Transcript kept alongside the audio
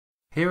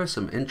Here are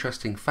some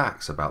interesting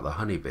facts about the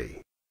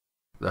honeybee.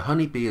 The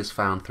honeybee is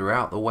found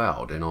throughout the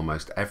world in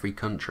almost every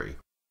country.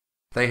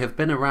 They have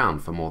been around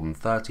for more than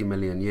 30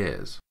 million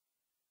years.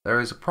 There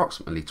is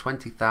approximately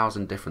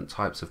 20,000 different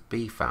types of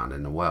bee found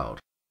in the world,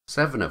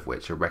 7 of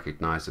which are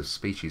recognized as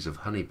species of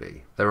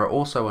honeybee. There are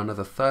also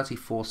another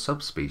 34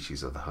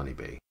 subspecies of the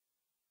honeybee.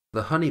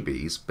 The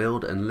honeybees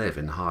build and live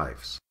in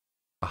hives.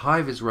 A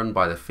hive is run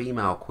by the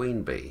female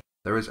queen bee.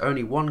 There is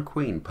only one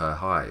queen per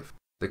hive.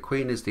 The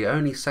queen is the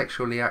only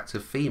sexually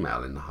active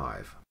female in the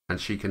hive, and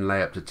she can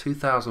lay up to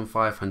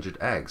 2,500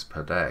 eggs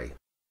per day.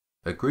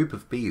 A group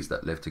of bees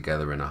that live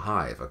together in a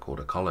hive are called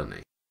a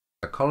colony.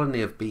 A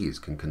colony of bees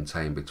can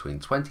contain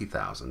between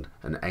 20,000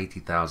 and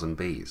 80,000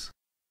 bees.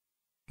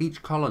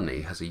 Each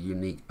colony has a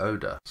unique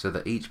odor so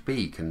that each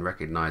bee can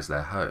recognize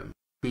their home.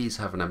 Bees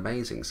have an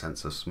amazing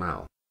sense of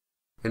smell.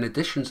 In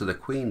addition to the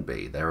queen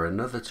bee, there are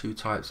another 2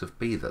 types of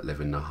bee that live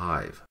in the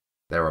hive.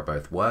 There are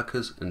both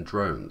workers and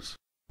drones.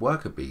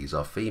 Worker bees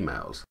are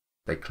females.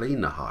 They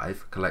clean the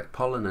hive, collect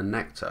pollen and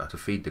nectar to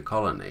feed the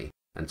colony,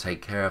 and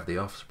take care of the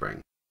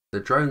offspring. The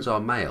drones are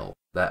male.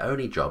 Their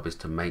only job is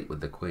to mate with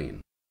the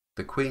queen.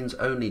 The queen's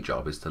only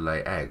job is to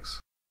lay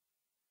eggs.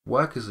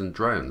 Workers and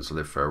drones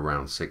live for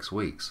around 6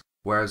 weeks,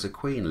 whereas a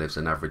queen lives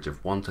an average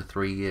of 1 to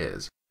 3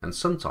 years, and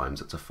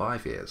sometimes up to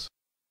 5 years.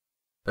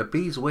 A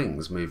bee's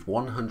wings move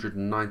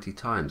 190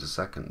 times a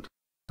second.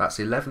 That's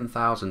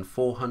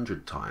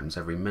 11,400 times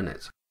every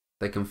minute.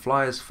 They can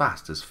fly as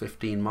fast as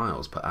 15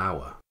 miles per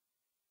hour.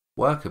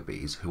 Worker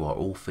bees, who are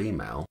all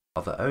female,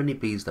 are the only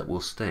bees that will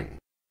sting.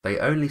 They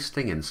only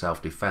sting in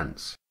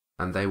self-defense,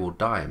 and they will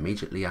die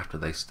immediately after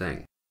they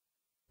sting.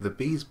 The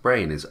bee's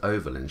brain is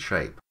oval in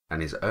shape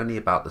and is only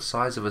about the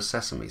size of a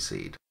sesame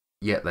seed,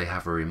 yet they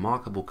have a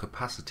remarkable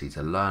capacity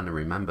to learn and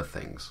remember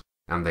things,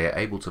 and they are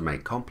able to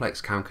make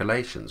complex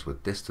calculations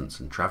with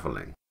distance and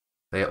travelling.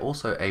 They are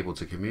also able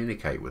to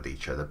communicate with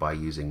each other by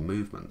using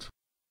movement.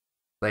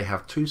 They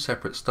have 2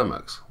 separate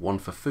stomachs, one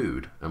for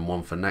food and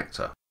one for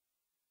nectar.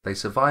 They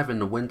survive in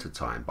the winter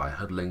time by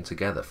huddling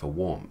together for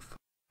warmth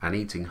and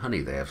eating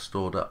honey they have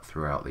stored up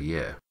throughout the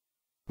year.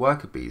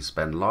 Worker bees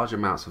spend large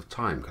amounts of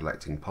time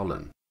collecting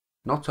pollen.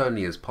 Not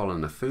only is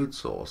pollen a food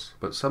source,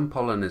 but some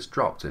pollen is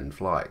dropped in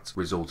flight,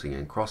 resulting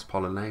in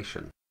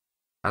cross-pollination.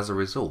 As a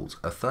result,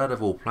 1/3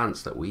 of all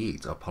plants that we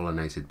eat are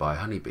pollinated by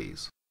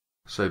honeybees.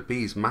 So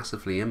bees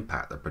massively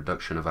impact the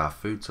production of our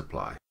food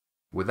supply.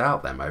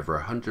 Without them, over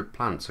 100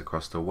 plants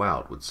across the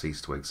world would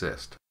cease to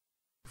exist.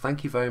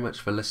 Thank you very much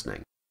for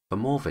listening. For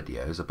more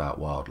videos about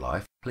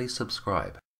wildlife, please subscribe.